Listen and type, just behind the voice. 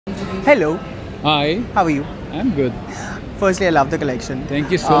Hello, Hi, how are you? I'm good. Firstly, I love the collection.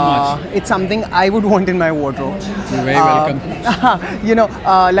 Thank you so much. It's something I would want in my wardrobe. You're very welcome.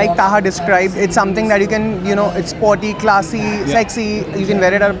 Like Taha described, it's something that you can, it's sporty, classy, sexy. You can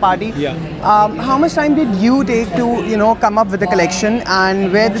wear it at a party. Yeah. How much time did you take to, come up with the collection,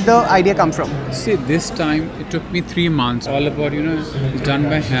 and where did the idea come from? See, this time it took me 3 months. All about, it's done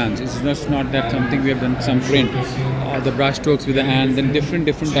by hands. It's just not that something we have done some print. The brush strokes with the hand, then different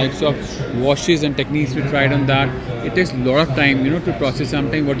types of washes and techniques we tried on that. It takes a lot of time, to process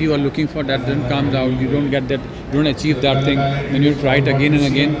something. What you are looking for, that then comes out. You don't get that, you don't achieve that thing. Then you try it again and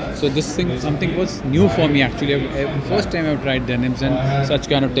again. So this thing, something was new for me actually. First time I've tried denims and such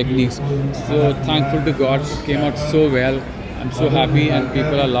kind of techniques. So thankful to God, it came out so well. I'm so happy and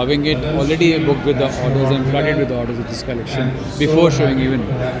people are loving it. Already I booked with the orders and flooded with the orders of this collection before showing even.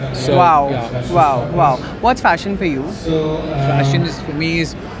 So, Wow, yeah. wow. What's fashion for you? Fashion is for me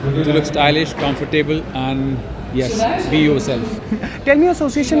is to look stylish, comfortable, and yes, be yourself. Tell me your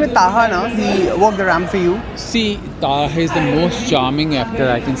association with Taha now. He walked the ramp for you. See, Taha is the most charming actor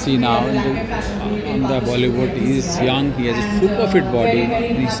I can see now in the Bollywood. He is young, he has a super fit body,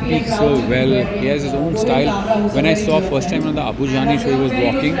 and he speaks so well. He has his own style. When I saw first time on the Abu Jani show he was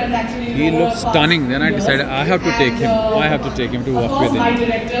walking, he looked stunning. Then I decided I have to take him. I have to take him to walk with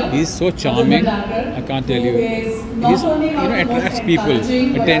him. He's so charming, I can't tell you. He's, attracts people,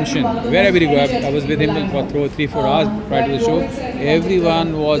 attention. Wherever he goes, I was with him for 3-4 hours prior to the show.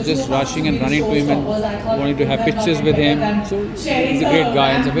 Everyone was just rushing and running to him and wanting to have pictures with him. So he's a great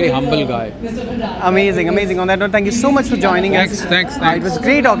guy. He's a very humble guy. Amazing. On that note, thank you so much for joining us. Thanks. It was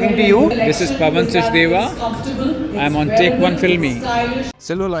great talking to you. This is Pawan Sachdeva. I'm on Take One Filmy.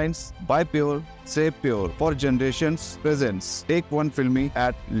 Silverlines, buy pure, save pure. For generations presents Take One Filmy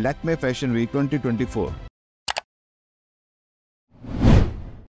at Lakme Fashion Week 2024.